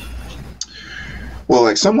 Well,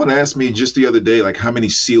 like someone asked me just the other day, like how many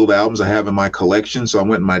sealed albums I have in my collection. So I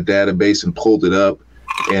went in my database and pulled it up,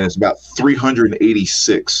 and it's about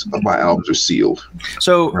 386 of my albums are sealed.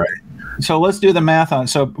 So, right. So let's do the math on.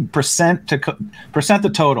 So percent the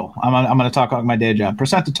total. I'm going to talk about my day job.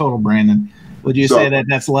 Percent the total, Brandon. Would you say that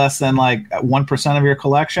that's less than like 1% of your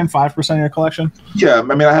collection, 5% of your collection? Yeah,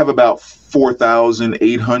 I mean, I have about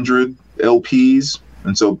 4,800 LPs,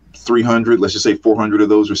 and so 300, let's just say 400 of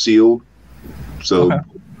those are sealed. So,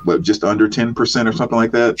 but just under 10% or something like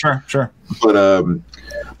that. Sure. But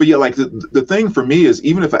yeah, like the thing for me is,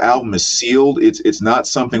 even if an album is sealed, it's not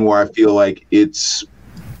something where I feel like it's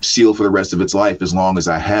sealed for the rest of its life as long as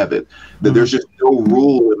I have it. That there's just no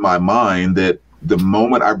rule in my mind that the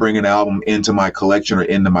moment I bring an album into my collection or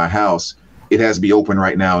into my house, it has to be open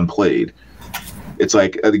right now and played. It's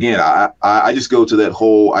like, again, I just go to that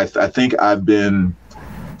whole, I think I've been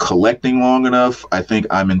collecting long enough. I think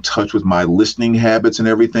I'm in touch with my listening habits and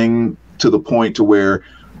everything to the point to where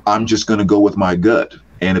I'm just going to go with my gut.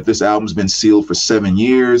 And if this album's been sealed for 7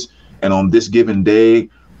 years and on this given day,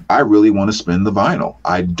 I really want to spin the vinyl.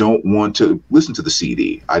 I don't want to listen to the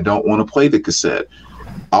CD. I don't want to play the cassette.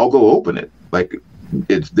 I'll go open it. Like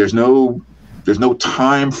there's no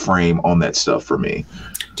time frame on that stuff for me.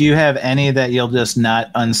 Do you have any that you'll just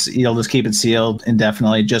you'll just keep it sealed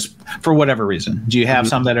indefinitely just for whatever reason? Do you have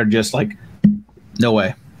some that are just like, no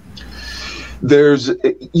way? There's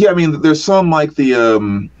some like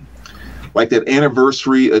the like that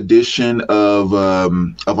anniversary edition of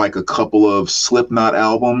like a couple of Slipknot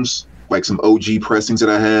albums, like some OG pressings that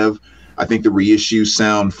I have. I think the reissues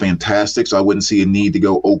sound fantastic, so I wouldn't see a need to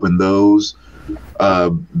go open those.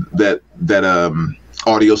 That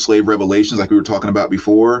Audio Slave Revelations, like we were talking about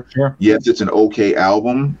before. Sure. Yes, it's an okay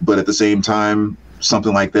album, but at the same time,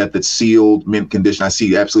 something like that's sealed, mint condition, I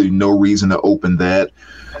see absolutely no reason to open that.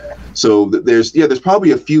 So there's probably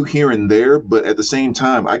a few here and there, but at the same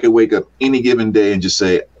time, I could wake up any given day and just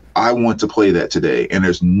say, I want to play that today, and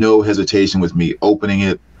there's no hesitation with me opening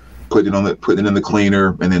it, putting it in the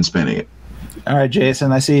cleaner, and then spinning it. All right,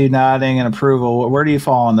 Jason, I see you nodding in approval. Where do you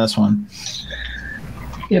fall on this one?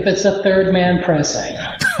 If it's a third man pressing,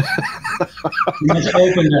 you must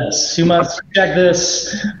open this. You must check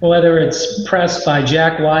this, whether it's pressed by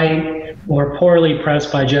Jack White or poorly pressed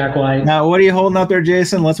by Jack White. Now, what are you holding up there,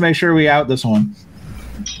 Jason? Let's make sure we out this one.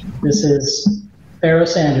 This is Pharoah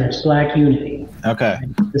Sanders, Black Unity. Okay.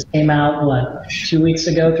 This came out, 3 weeks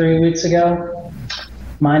ago?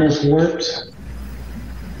 Mine is warped.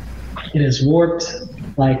 It is warped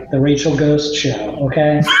like the Rachel Ghost show,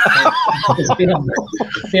 okay? Just be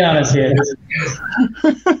honest here.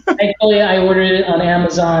 Thankfully, I ordered it on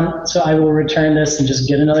Amazon, so I will return this and just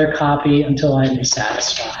get another copy until I'm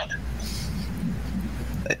satisfied.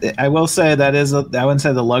 I will say I wouldn't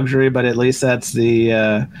say the luxury, but at least that's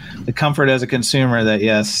the comfort as a consumer that,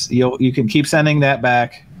 yes, you can keep sending that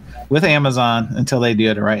back with Amazon until they do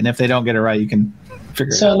it right. And if they don't get it right, you can figure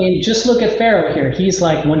it out. So, I mean, just look at Pharoah here. He's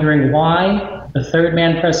like wondering why the third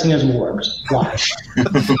man pressing is warped. Why?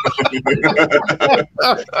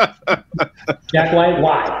 Jack White,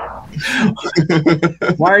 why?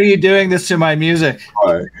 Why are you doing this to my music?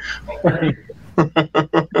 Why?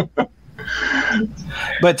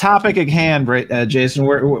 But topic at hand, Jason,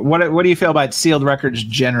 what do you feel about sealed records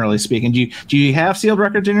generally speaking? Do you have sealed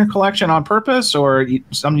records in your collection on purpose, or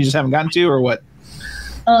something you just haven't gotten to, or what?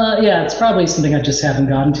 Yeah, it's probably something I just haven't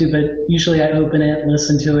gotten to, but usually I open it,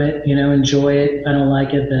 listen to it, enjoy it. If I don't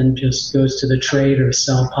like it, then just goes to the trade or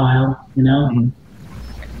sell pile, Mm-hmm.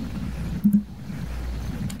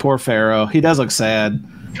 Poor Pharoah. He does look sad.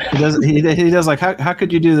 He does like, how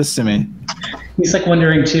could you do this to me? He's like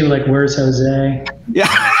wondering too, like, where's Jose? Yeah.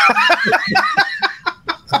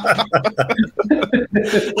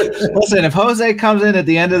 Listen, if Jose comes in at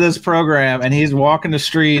the end of this program and he's walking the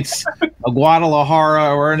streets of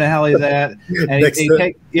Guadalajara or where in the hell he's at, and he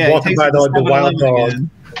takes the wild dog.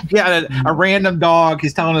 Yeah, a random dog.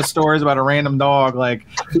 He's telling us stories about a random dog. Like,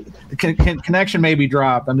 connection may be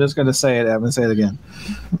dropped. I'm just going to say it. I'm going to say it again.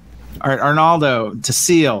 All right, Arnaldo, to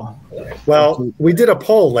seal. Well, we did a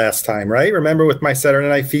poll last time, right? Remember with my Saturday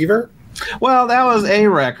Night Fever? Well, that was a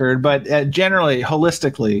record, but generally,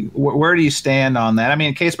 holistically, where do you stand on that? I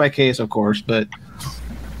mean, case by case, of course, but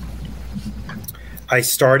I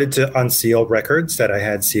started to unseal records that I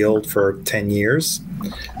had sealed for 10 years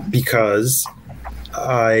because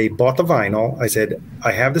I bought the vinyl. I said,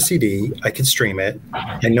 I have the CD. I can stream it.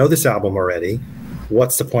 I know this album already.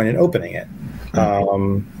 What's the point in opening it?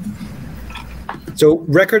 So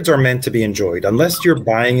records are meant to be enjoyed unless you're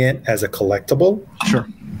buying it as a collectible. Sure.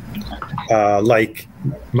 Like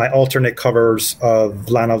my alternate covers of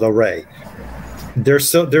Lana Del Rey. they're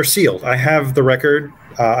sealed. I have the record.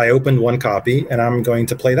 I opened one copy, and I'm going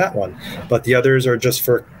to play that one. But the others are just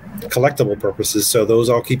for collectible purposes, so those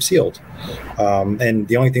all keep sealed. And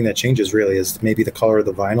the only thing that changes really is maybe the color of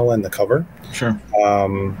the vinyl and the cover. Sure.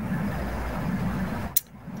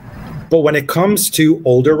 But when it comes to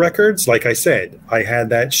older records, like I said, I had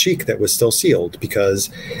that Chic that was still sealed because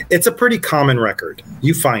it's a pretty common record.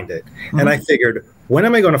 You find it. Mm-hmm. And I figured, when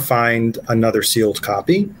am I going to find another sealed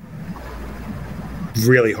copy?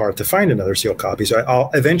 Really hard to find another sealed copy. So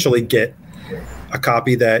I'll eventually get a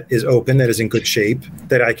copy that is open, that is in good shape,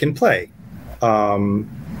 that I can play.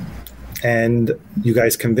 And you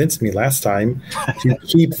guys convinced me last time to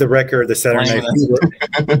keep the record, the Saturday Night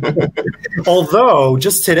Fever. Although,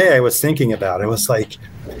 just today I was thinking about it. I was like,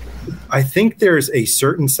 I think there's a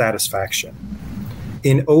certain satisfaction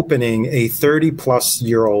in opening a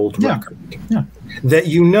 30-plus-year-old record that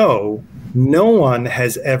no one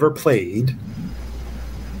has ever played.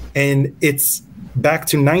 And it's back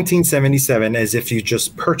to 1977 as if you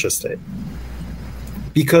just purchased it.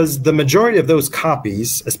 Because the majority of those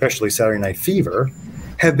copies, especially Saturday Night Fever,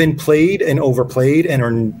 have been played and overplayed and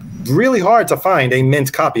are really hard to find a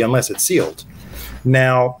mint copy unless it's sealed.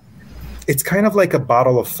 Now, it's kind of like a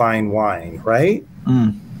bottle of fine wine, right?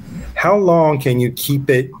 Mm. How long can you keep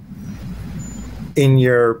it in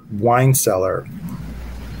your wine cellar,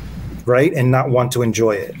 right, and not want to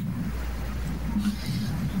enjoy it?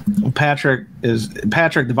 Well, Patrick, the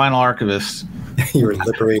vinyl archivist. You're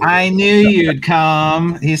liberating. I knew you'd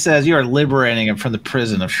come. He says you are liberating him from the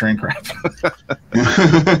prison of shrink wrap.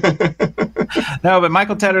 No, but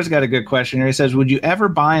Michael Tedder's got a good question here. He says, would you ever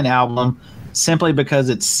buy an album simply because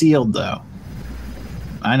it's sealed, though?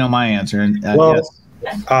 I know my answer. Yes.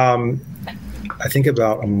 I think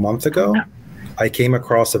about a month ago, I came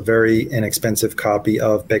across a very inexpensive copy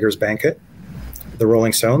of Beggar's Banquet, the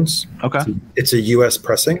Rolling Stones. Okay. It's a U.S.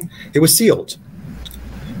 pressing. It was sealed.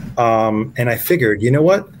 And I figured, you know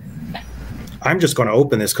what? I'm just going to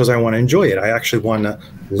open this because I want to enjoy it. I actually want to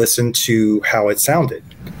listen to how it sounded,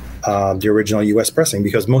 the original U.S. pressing,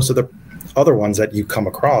 because most of the other ones that you come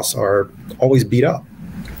across are always beat up.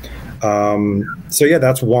 So, yeah,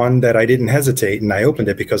 that's one that I didn't hesitate, and I opened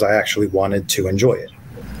it because I actually wanted to enjoy it.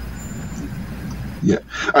 Yeah,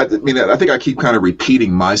 I mean, I think I keep kind of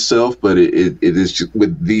repeating myself, but it is just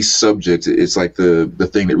with these subjects, it's like the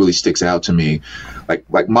thing that really sticks out to me.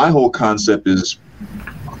 Like my whole concept is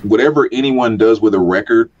whatever anyone does with a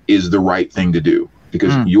record is the right thing to do,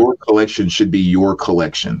 because your collection should be your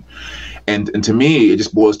collection. And to me, it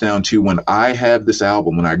just boils down to when I have this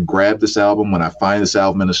album, when I grab this album, when I find this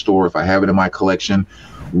album in a store, if I have it in my collection,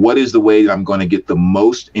 what is the way that I'm going to get the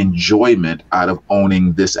most enjoyment out of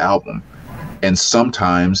owning this album? And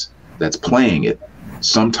sometimes that's playing it.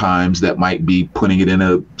 Sometimes that might be putting it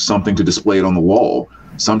in something to display it on the wall.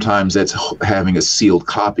 Sometimes that's having a sealed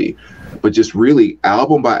copy. But just really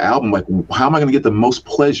album by album, like, how am I going to get the most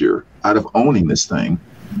pleasure out of owning this thing?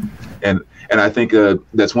 And I think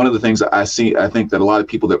that's one of the things that I see. I think that a lot of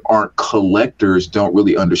people that aren't collectors don't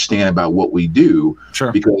really understand about what we do.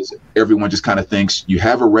 Sure. Because everyone just kind of thinks you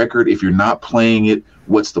have a record. If you're not playing it,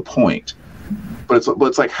 what's the point? But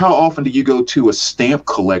it's like, how often do you go to a stamp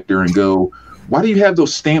collector and go, why do you have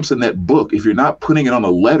those stamps in that book? If you're not putting it on a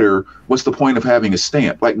letter, what's the point of having a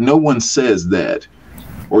stamp? Like, no one says that.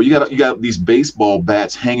 Or you got these baseball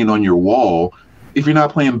bats hanging on your wall. If you're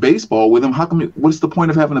not playing baseball with them, what's the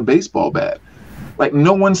point of having a baseball bat? Like,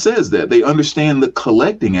 no one says that. They understand the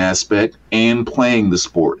collecting aspect and playing the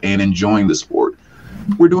sport and enjoying the sport.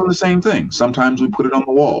 We're doing the same thing. Sometimes we put it on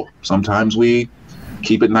the wall. Sometimes we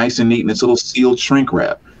keep it nice and neat in its little sealed shrink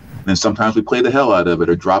wrap. And sometimes we play the hell out of it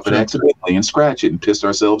or drop it accidentally and scratch it and piss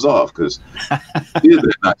ourselves off because we did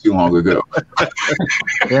that not too long ago.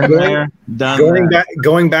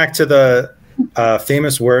 Going back to the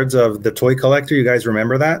famous words of the toy collector, you guys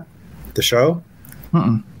remember that? The show?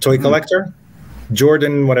 Toy collector?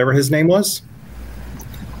 Jordan, whatever his name was?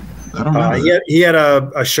 I don't know. He had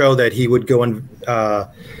a show that he would go and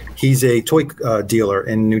he's a toy dealer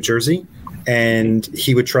in New Jersey. And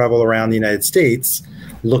he would travel around the United States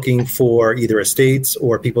looking for either estates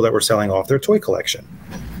or people that were selling off their toy collection.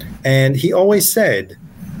 And he always said,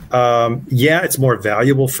 it's more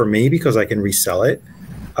valuable for me because I can resell it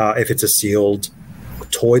if it's a sealed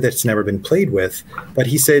toy that's never been played with. But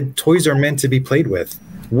he said toys are meant to be played with.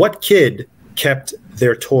 What kid kept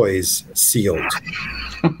their toys sealed?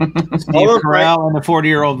 Steve Carell and the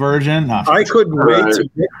 40-year-old version. No. I couldn't wait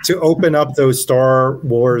to open up those Star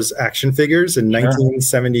Wars action figures in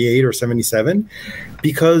 1978 or 77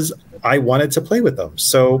 because I wanted to play with them.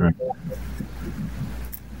 So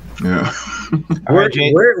Yeah.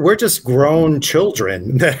 We're just grown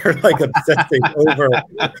children that are like obsessing over.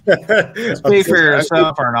 Speak for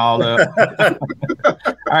yourself, Arnaldo. All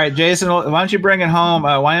right, Jason, why don't you bring it home?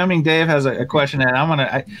 Wyoming Dave has a question, and I want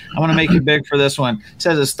to make you big for this one. It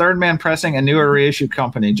says, "Is Third Man pressing a newer reissue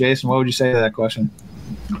company?" Jason, what would you say to that question?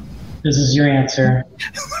 This is your answer.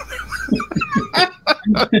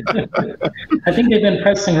 I think they've been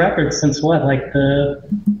pressing records since what, like the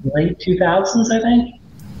late 2000s, I think?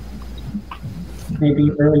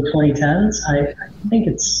 Maybe early 2010s. I think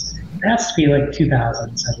it has to be like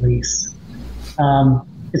 2000s at least.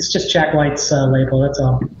 It's just Jack White's label, that's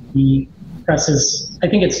all. He presses, I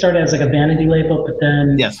think it started as like a vanity label, but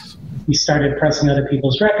then he started pressing other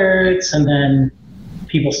people's records, and then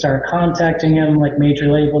people started contacting him, like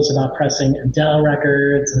major labels, about pressing Adele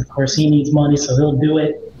records, and of course he needs money, so he'll do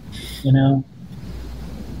it, you know.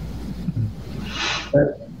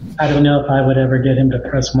 But I don't know if I would ever get him to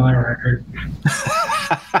press my record.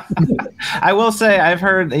 I will say I've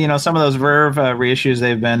heard, some of those Verve reissues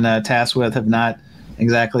they've been tasked with have not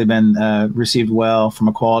exactly been received well from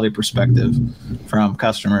a quality perspective from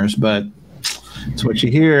customers, but it's what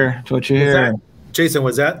you hear. It's what you hear. Jason,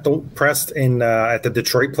 was that pressed in at the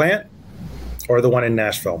Detroit plant or the one in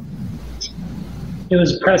Nashville? It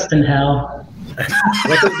was pressed in hell.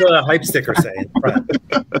 What does the hype sticker say?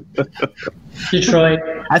 Detroit.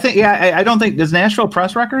 I think, I don't think, does Nashville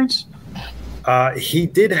press records? He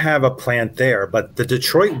did have a plant there, but the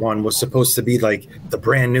Detroit one was supposed to be like the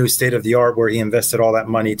brand new state of the art where he invested all that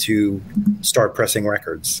money to start pressing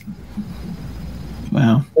records.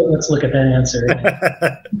 Wow. Let's look at that answer.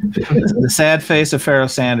 The sad face of Pharaoh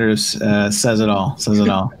Sanders says it all.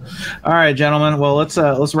 All right, gentlemen. Well, let's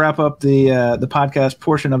wrap up the podcast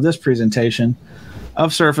portion of this presentation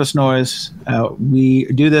of Surface Noise. We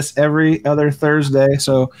do this every other Thursday,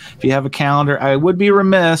 so if you have a calendar, I would be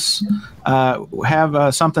remiss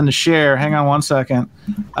have something to share. Hang on one second.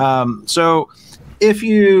 So if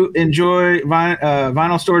you enjoy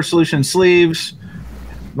Vinyl Storage Solutions sleeves,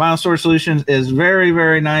 Vinyl Storage Solutions is very,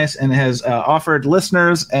 very nice and has offered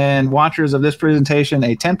listeners and watchers of this presentation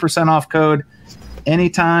a 10% off code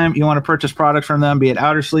anytime you want to purchase products from them, be it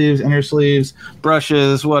outer sleeves, inner sleeves,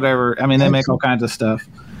 brushes, whatever. I mean, they make all kinds of stuff.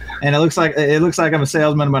 And it looks like I'm a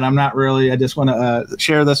salesman, but I'm not really. I just want to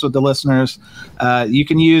share this with the listeners. You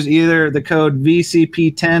can use either the code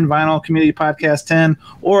VCP10, Vinyl Community Podcast 10,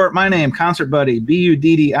 or my name, Concert Buddy,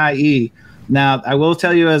 BUDDIE. Now, I will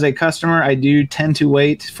tell you as a customer, I do tend to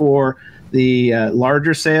wait for the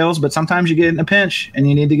larger sales, but sometimes you get in a pinch and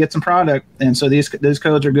you need to get some product. And so these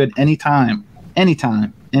codes are good anytime. I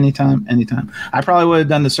probably would have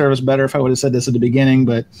done the service better if I would have said this at the beginning,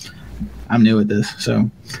 but I'm new at this. So,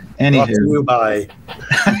 anywho.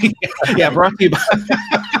 Brought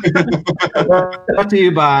to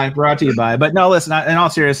you by. Brought to you by. But no, listen, in all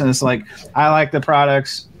seriousness, like, I like the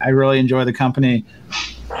products. I really enjoy the company.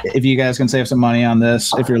 If you guys can save some money on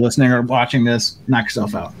this, if you're listening or watching this, knock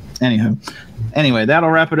yourself out. Anyway, that'll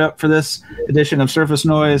wrap it up for this edition of Surface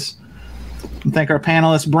Noise. Thank our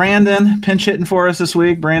panelist, Brandon, pinch hitting for us this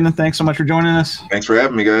week. Brandon, thanks so much for joining us. Thanks for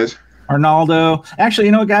having me, guys. Arnaldo. Actually,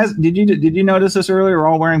 you know what, guys? Did you notice this earlier? We're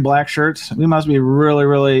all wearing black shirts. We must be really,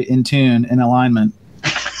 really in tune, in alignment.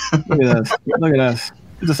 Look at us.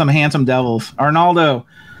 These are some handsome devils. Arnaldo.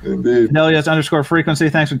 Indeed.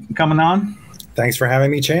 Fidelius_frequency. Thanks for coming on. Thanks for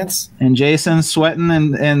having me, Chance. And Jason, sweating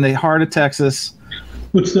in the heart of Texas.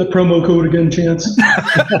 What's that promo code again, Chance?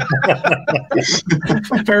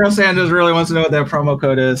 Pharaoh Sanders really wants to know what that promo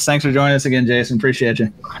code is. Thanks for joining us again, Jason. Appreciate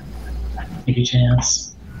you. Thank you,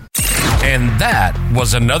 Chance. And that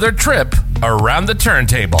was another trip around the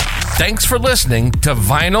turntable. Thanks for listening to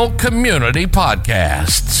Vinyl Community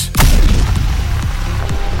Podcasts.